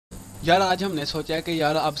यार आज हमने सोचा है कि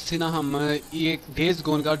यार अब से ना हम ये डेज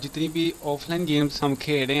गोन का और जितनी भी ऑफलाइन गेम्स हम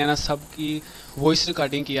खेल रहे हैं ना सब की वॉइस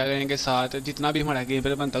रिकॉर्डिंग किया करेंगे साथ जितना भी हमारा गेम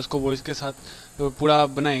प्ले बनता है उसको वॉइस के साथ पूरा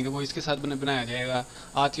बनाएंगे वॉइस के साथ बनाया जाएगा।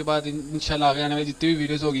 आज के बाद इंशाल्लाह आगे आने वाली जितनी भी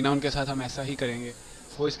वीडियोस होगी ना उनके साथ हम ऐसा ही करेंगे।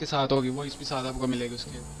 वॉइस के साथ होगी, वॉइस भी साथ आपको मिलेगी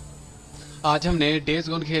उसके। आज हमने डेज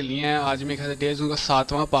गोन खेलनी है। आज मेरे ख्याल से डेज गोन का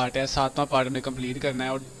 7वां पार्ट है, 7वां पार्ट हमें कंप्लीट करना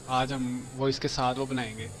है और आज हम वॉइस के साथ वो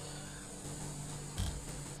बनाएंगे।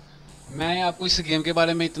 मैं आपको इस गेम के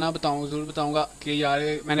बारे में इतना बताऊँ ज़रूर बताऊँगा कि यार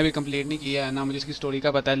मैंने अभी कंप्लीट नहीं किया है ना, मुझे इसकी स्टोरी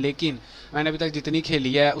का पता है, लेकिन मैंने अभी तक जितनी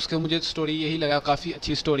खेली है उसके मुझे स्टोरी यही लगा, काफ़ी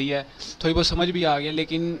अच्छी स्टोरी है। थोड़ी बहुत समझ भी आ गया।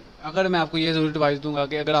 लेकिन अगर मैं आपको ये ज़रूर एडवाइस दूंगा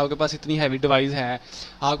कि अगर आपके पास इतनी हैवी डिवाइस है,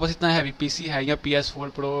 आपके पास इतना हैवी पीसी है या PS4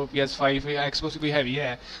 प्रो, PS5 या एक्सबॉक्स कोई हैवी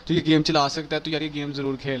है तो ये गेम चला सकता है, तो यार ये गेम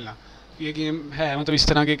ज़रूर खेलना। ये गेम है मतलब इस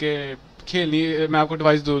तरह के कि खेलनी, मैं आपको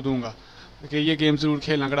एडवाइस दूंगा कि ये गेम ज़रूर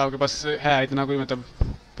खेलना। अगर आपके पास है इतना कोई मतलब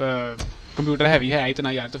कंप्यूटर हैवी है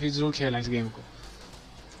इतना यार, तो फिर ज़रूर खेलना इस गेम को।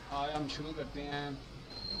 आज हम शुरू करते हैं।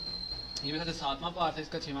 ये मेरे ख्याल से 7वां पार्ट है,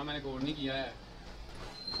 इसका 6वां मैंने गौर नहीं किया है।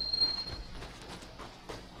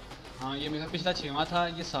 हाँ ये मेरा पिछला 6वां था,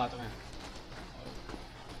 ये 7वां है।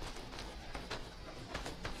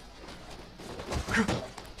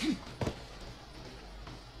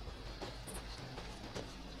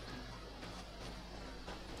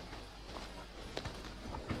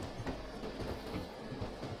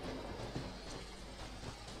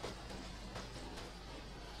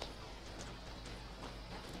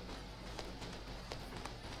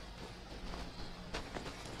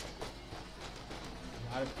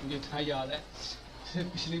 यार मुझे इतना याद है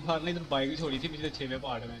पिछली बार ना इधर बाइक भी छोड़ी थी पिछले 6वें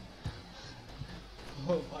पार्ट में।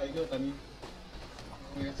 वो बाइक होता नहीं,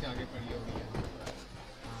 मेरे से आगे पड़ी होगी है।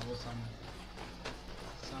 हाँ वो सामने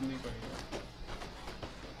सामने ही पड़ी है।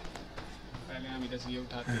 पहले हम इधर से ये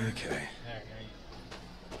उठाते हैं। Okay. है क्या ये?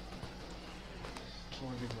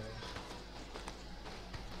 छोड़ भी गया।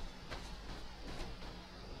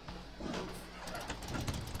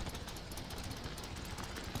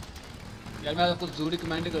 यार मैं आपको जरूर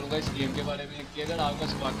रिकमेंड करूँगा इस गेम के बारे में कि अगर आपके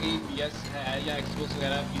पास वाकई PS है या एक्सबॉक्स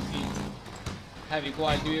वगैरह PC हैवी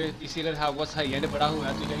क्वालिटी पीसी अगर आपके पास हाई एंड बड़ा हुआ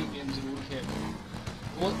है तो यही गेम ज़रूर खेल।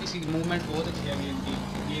 बहुत इसी मूवमेंट बहुत अच्छी है गेम की,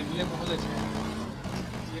 गेम प्ले बहुत अच्छा है।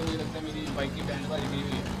 ये मुझे लगता है मेरी बाइक की बैंड बाजी गई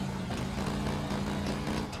हुई है।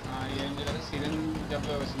 हाँ ये मुझे लगता है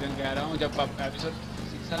सीजन कह रहा हूँ जब एपिसोड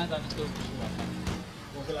 6 आना था तो कुछ हुआ था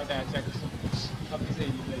वो वाला अटैच है काफ़ी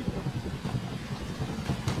सही निकला ये,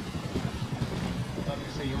 काफ़ी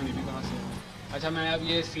सही होनी भी कहाँ से। अच्छा मैं अब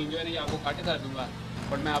ये सीन जो है ना ये आपको कट कर दूंगा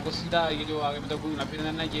और मैं आपको सीधा ये जो आगे मतलब घूमना फिरना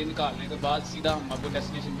है ना ये निकालने के बाद सीधा हम आपको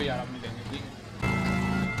डेस्टिनेशन पे यार मिलेंगे, ठीक है।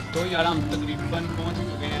 तो यार हम तकरीबन पहुंच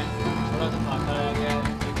चुके हैं, थोड़ा सा फासला रह गया है,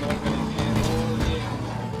 एक और करेंगे और ये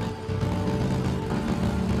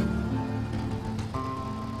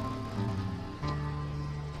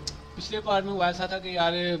पिछले पार्ट में हुआ ऐसा था कि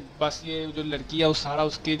यार बस ये जो लड़की है वो सारा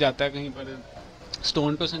उसके जाता है कहीं पर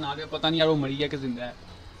स्टोन पे, उसे ना गया पता नहीं यार वो मरी है कि जिंदा है,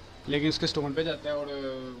 लेकिन उसके स्टोन पे जाता है और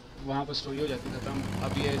वहाँ पर स्टोरी हो जाती है खत्म।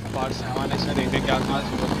 अब ये पार्ट से हमारे इसमें देखते हैं क्या कहाँ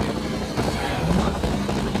शुरू होती है।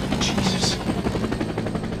 Jesus.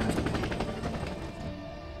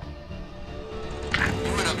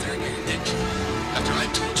 You went up there again, didn't you? After I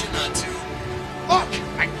told you not to. Look!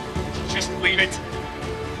 Just leave it.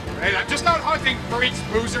 Right? I'm just out hunting for each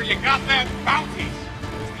boozer. You got that? Bounties.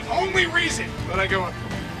 It's the only reason that I go up.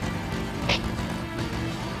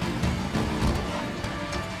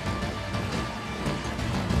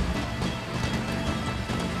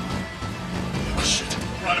 Oh, shit.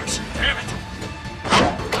 Runners. Damn it.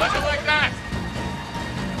 How's it like that?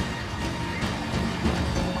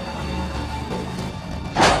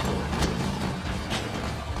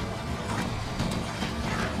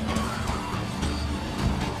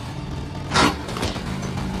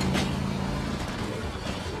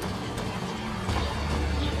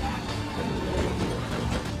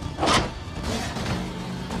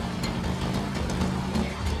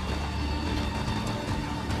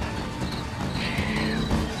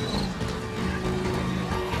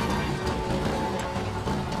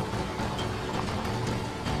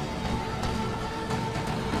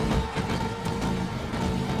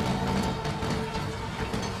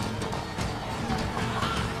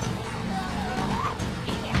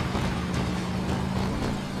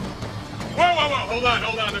 Whoa. Hold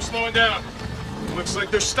on. They're slowing down. Looks like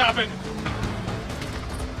they're stopping.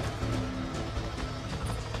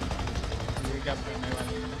 ये क्या करने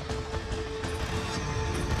वाले हैं?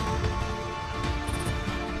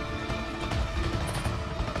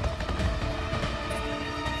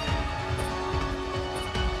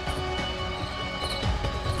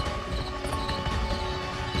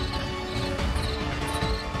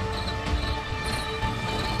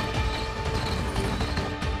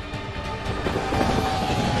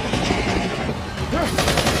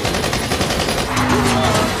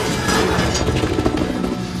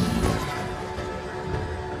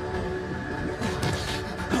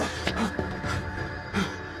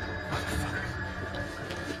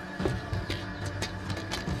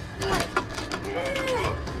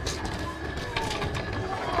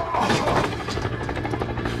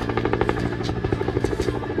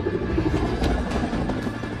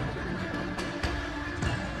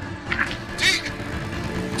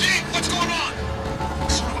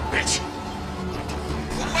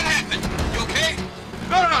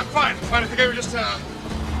 they were just,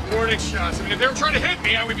 warning shots. I mean, if they were trying to hit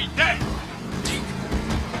me, I would be dead. Deke,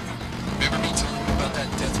 remember me telling you about that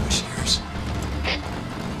death wish of yours?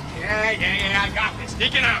 Yeah, I got this.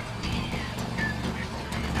 Take it out.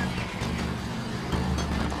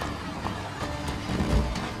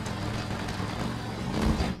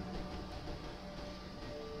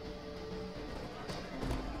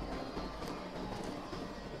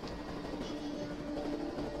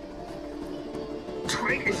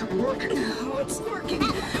 Train isn't working. Oh, it's working.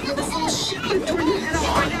 Oh, shit, you turn your head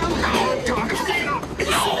upside down. Oh, Doc, stand up.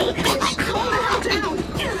 Calm down.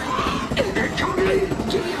 They're coming.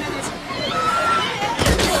 Give me a minute.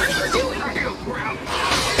 What are you doing? I gotta grab.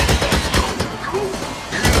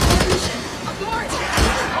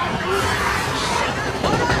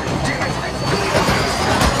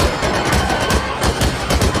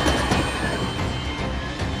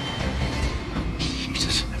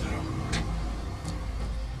 Jesus.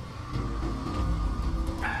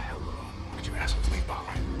 Did you assholes leave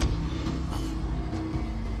behind?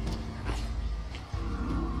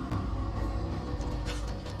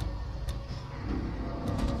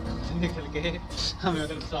 निकल के हमें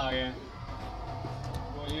उधर से आ गए हैं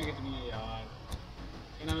गोलियां कितनी है यार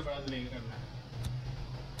इन्होंने बड़ा डिले करना है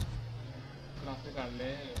रास्ते कर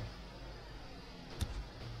ले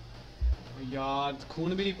यार खून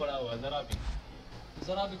भी नहीं पड़ा हुआ जरा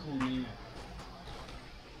भी खून नहीं है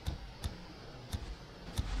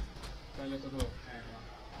पहले तो रोक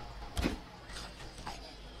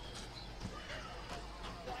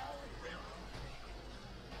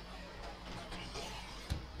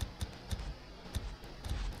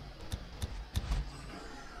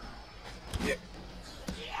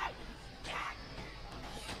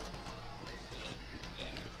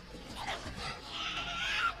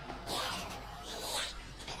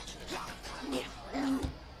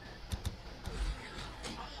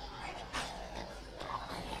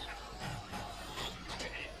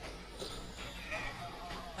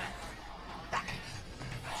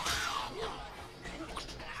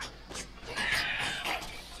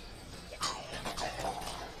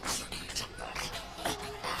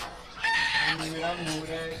मेरा मूड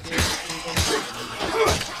है कि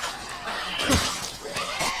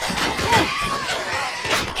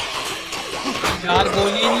यार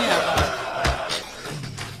गोली नहीं है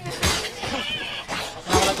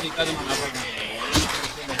अपना वाला तरीका जमाना पड़ना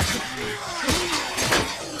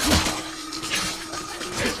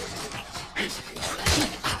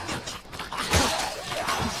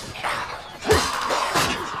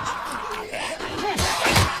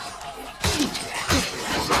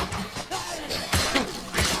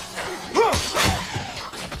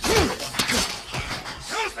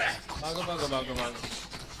भागो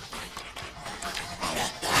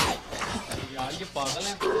यार ये पागल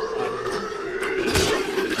है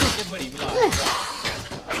ये बड़ी बुला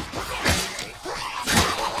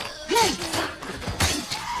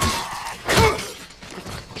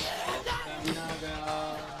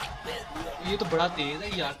ये तो बड़ा तेज है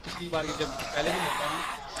यार पिछली बार जब पहले भी लगता है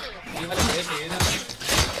ये वाले बड़े तेज है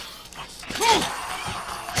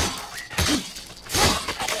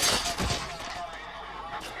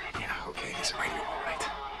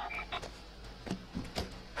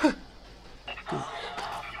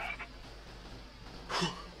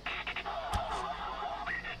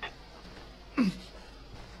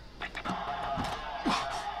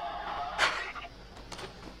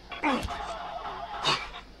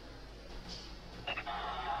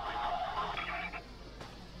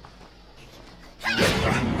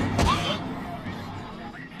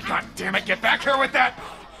God damn it, get back here with that!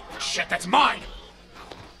 Shit, that's mine!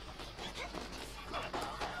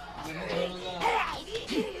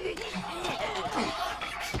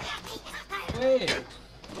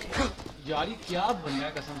 यार ये क्या बन रहा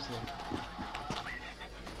है कसम से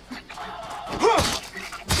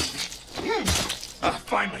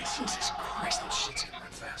Finally, Jesus Christ, that shit's gonna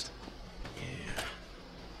run fast. Yeah.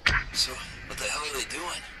 So, what the hell are they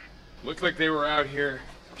doing? Looked like they were out here,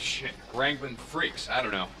 shit, wrangling freaks. I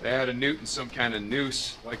don't know. They had a newt and some kind of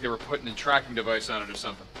noose, like they were putting a tracking device on it or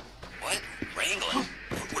something. What? Wrangling?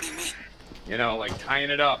 What do you mean? You know, like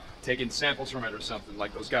tying it up, taking samples from it or something,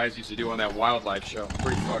 like those guys used to do on that wildlife show.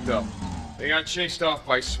 Pretty fucked up. They got chased off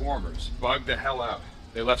by swarmers, bugged the hell out.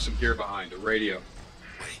 They left some gear behind, a radio.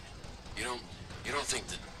 Wait, you don't think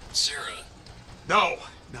that Sarah... No.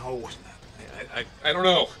 I don't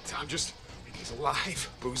know. I'm just... He's alive,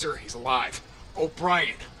 Boozer. He's alive.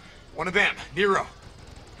 O'Brien. One of them. Nero.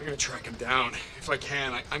 I'm gonna track him down. If I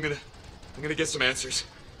can, I'm gonna get some answers.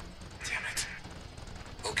 Damn it.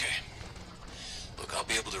 Okay. Look, I'll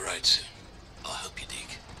be able to ride soon. I'll help you,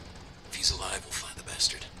 Deke. If he's alive, we'll find the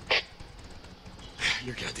bastard.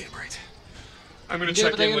 You're goddamn right. I'm gonna मुझे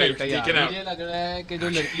check पता in क्या later. लगता है Deacon यार, out. मुझे लग रहा है कि जो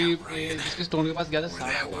लड़की जिसके स्टोन के पास गया था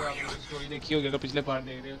सारा वो आपने स्टोरी देखी होगी अगर पिछले पार्ट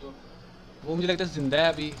देख रहे हो तो वो मुझे लगता है जिंदा है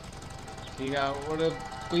अभी, ठीक है, और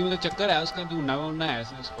कोई मतलब चक्कर है उसका, ढूंढना है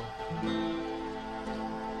इसने उसको।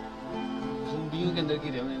 ज़ॉम्बियों के अंदर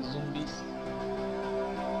गिरे हुए हैं, zombies.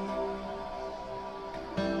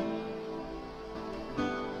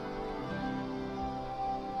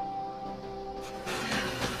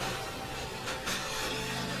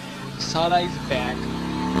 Sara is back.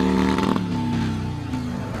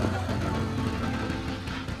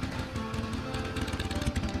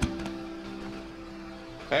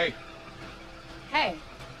 Hey. Hey.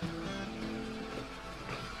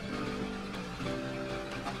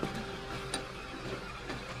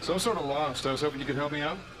 So I'm sort of lost. I was hoping you could help me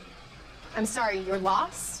out. I'm sorry, you're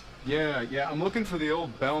lost? Yeah. I'm looking for the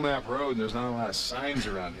old Belknap Road, and there's not a lot of signs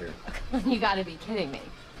around here. You gotta be kidding me.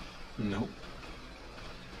 Nope.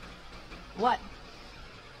 What?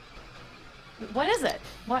 What is it?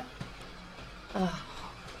 What? Oh.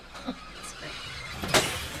 That's great.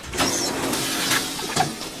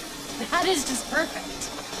 That is just perfect.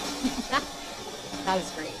 That is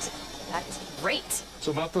great. That is great.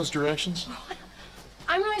 So about those directions?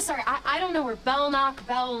 I'm really sorry. I don't know where Belknap,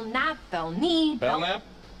 Belknap, Belknap?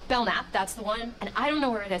 Belknap, that's the one. And I don't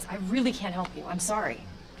know where it is. I really can't help you. I'm sorry.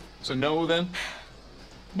 So no then?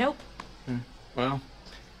 Nope. Well,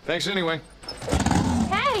 thanks anyway.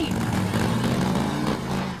 Hey!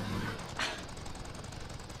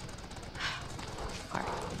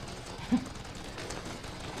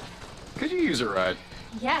 Could you use a ride?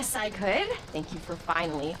 Yes, I could. Thank you for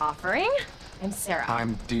finally offering. I'm Sarah.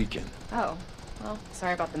 I'm Deacon. Oh, well,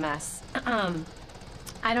 sorry about the mess. I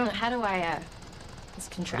don't know, how do I, this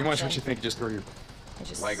contraption? Pretty much what you think, just throw your I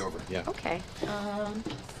just... leg over, yeah. Okay,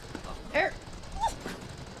 there.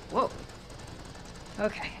 Whoa.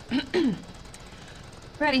 Okay.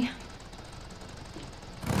 Ready.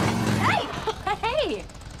 Hey! Hey!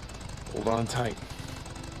 Hold on tight.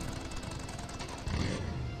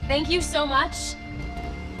 Thank you so much.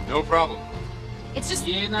 No problem. It's just,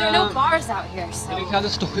 ये there are no ना- bars out here, so... मेरे ख्याल से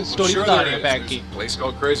story Sure बता there रहे हैं is. Bag There's की। a place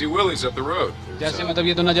called Crazy Willie's up the road. There's, जैसे मतलब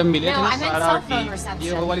ये दोनों जब मिले थे No, ना I meant सारा cell phone की, reception.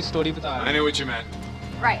 ये वो वाली स्टोरी बता I रहे हैं। knew what you meant.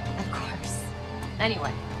 Right, of course.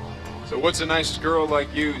 Anyway, So what's a nice girl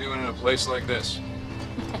like you doing in a place like this?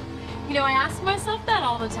 you know, I ask myself that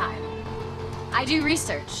all the time. I do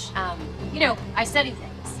research. You know, I study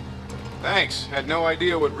things. Thanks. Had no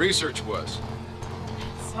idea what research was.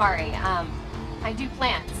 Sorry, I do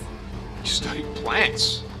plants. You study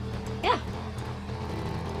plants. Yeah.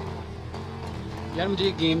 यार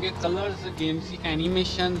मुझे game के colours, game की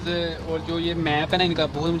animations और जो ये map है ना इनका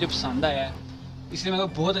बहुत मुझे पसंद आया है, इसलिए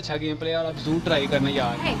मैं बहुत अच्छा गेम प्ले यार, आप जरूर ट्राई करना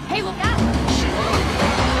यार। Hey, hey, look out!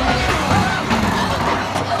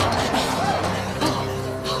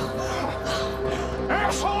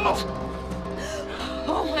 Assholes!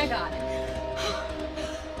 Oh my god.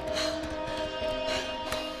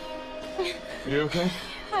 You okay?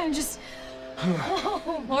 I'm just...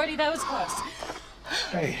 Oh, Lordy, that was close.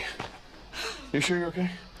 Hey. You sure you're okay?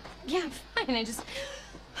 Yeah, I'm fine. I just...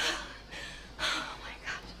 Oh my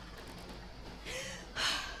god.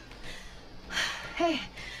 Hey.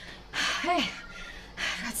 Hey.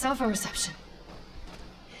 I got cell phone reception.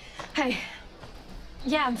 Hey.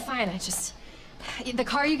 Yeah, I'm fine. I just... The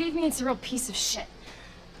car you gave me, it's a real piece of shit.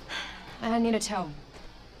 I need a tow.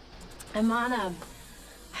 I'm on, I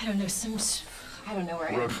don't know, I don't know where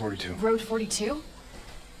I am. Road 42. Road 42?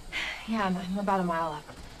 Yeah, I'm about a mile up.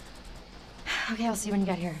 Okay, I'll see you when you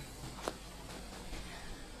get here.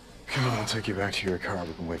 Come on, I'll take you back to your car.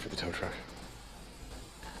 We can wait for the tow truck.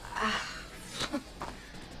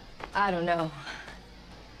 I don't know.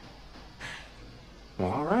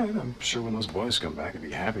 Well, all right. I'm sure when those boys come back, I'd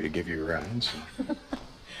be happy to give you a ride. So.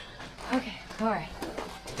 Okay, all right.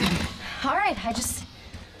 All right, just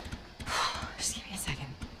give me a second.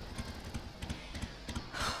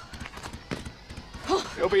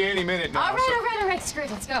 It'll be any minute now. All right, screw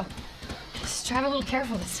it, let's go. Just drive a little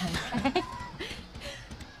careful this time, okay?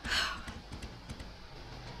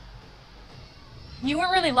 You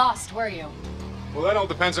weren't really lost, were you? Well, that all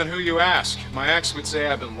depends on who you ask. My ex would say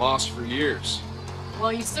I've been lost for years.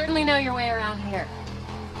 Well, you certainly know your way around here.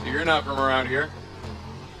 You're not from around here.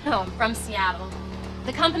 No, I'm from Seattle.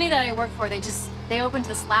 The company that I work for, they opened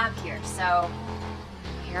this lab here, so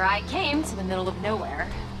here I came to the middle of nowhere.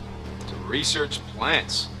 To research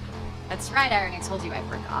plants. That's right, I already told you I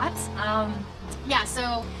forgot. Yeah,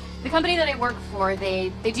 so the company that I work for,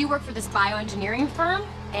 they do work for this bioengineering firm,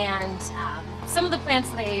 and some of the plants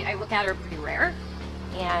that I look at are pretty rare,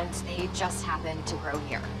 and they just happen to grow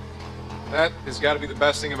here. That has got to be the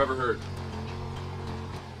best thing I've ever heard.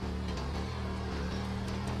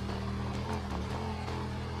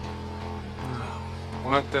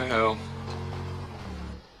 What the hell?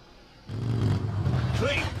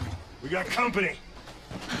 Clea, we got company.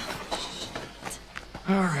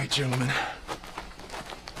 All right, gentlemen.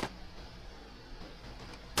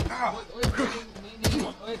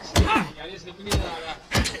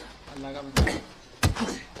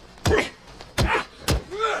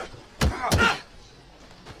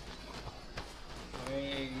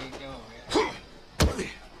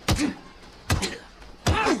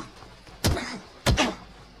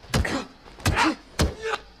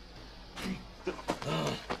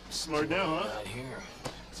 Smart now, huh? Not here.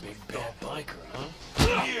 Big bad biker, huh?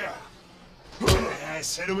 Yeah.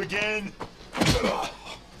 Yes, hit him again.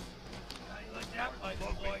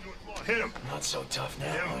 Hit him. Not so tough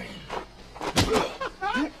now.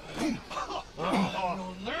 Oh,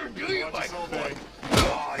 No nerve, do you, watch biker this, boy?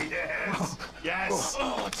 Oh, yes. Yes.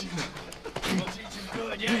 Oh, teach him. I'll teach him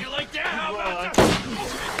good. Yeah, you like that? How Well, about I- that?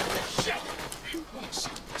 Shit.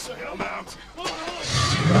 Get him out.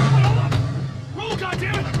 Roll,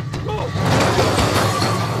 goddammit! Roll!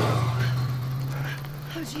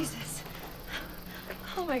 Oh, Jesus.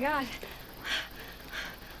 Oh, my God.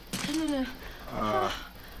 No.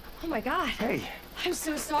 Oh, my God. Hey. I'm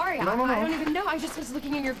so sorry. No. I don't even know. I just was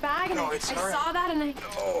looking in your bag and No, I it's all right. saw that and I...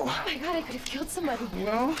 Oh. Oh, my God, I could have killed somebody.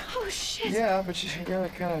 Well, Oh, shit. yeah, but you gotta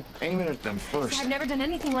kind of aim it at them first. I've never done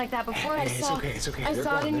anything like that before. Hey, it's okay. I They're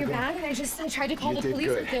saw it gone, in your they're gone. bag and I tried to call You the did police,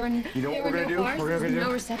 good. but there were You know there what were we're no gonna do? cars, We're there gonna was do?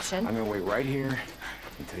 no reception. I'm gonna wait right here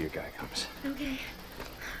until your guy comes. Okay.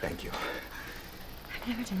 Thank you. I've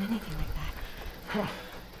never done anything like that.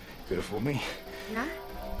 Could have fooled me. Yeah?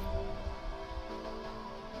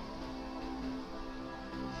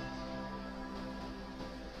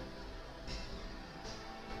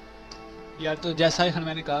 यार तो जैसा ही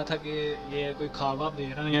मैंने कहा था कि ये कोई ख्वाब आप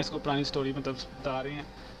देख रहे हैं या इसको पुरानी स्टोरी मतलब बता रहे हैं,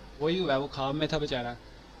 वही हुआ है। वो ख्वाब में था बेचारा,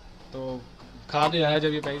 तो ख्वाब जो है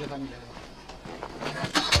जब ये पहली दफ़ा मिला।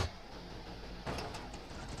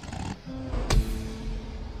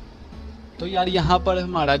 तो यार यहाँ पर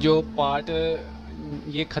हमारा जो पार्ट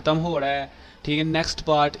ये ख़त्म हो रहा है, ठीक है। नेक्स्ट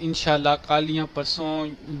पार्ट इंशाल्लाह कल या परसों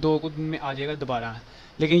 2 दिन में आ जाएगा दोबारा,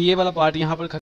 लेकिन ये वाला पार्ट यहाँ पर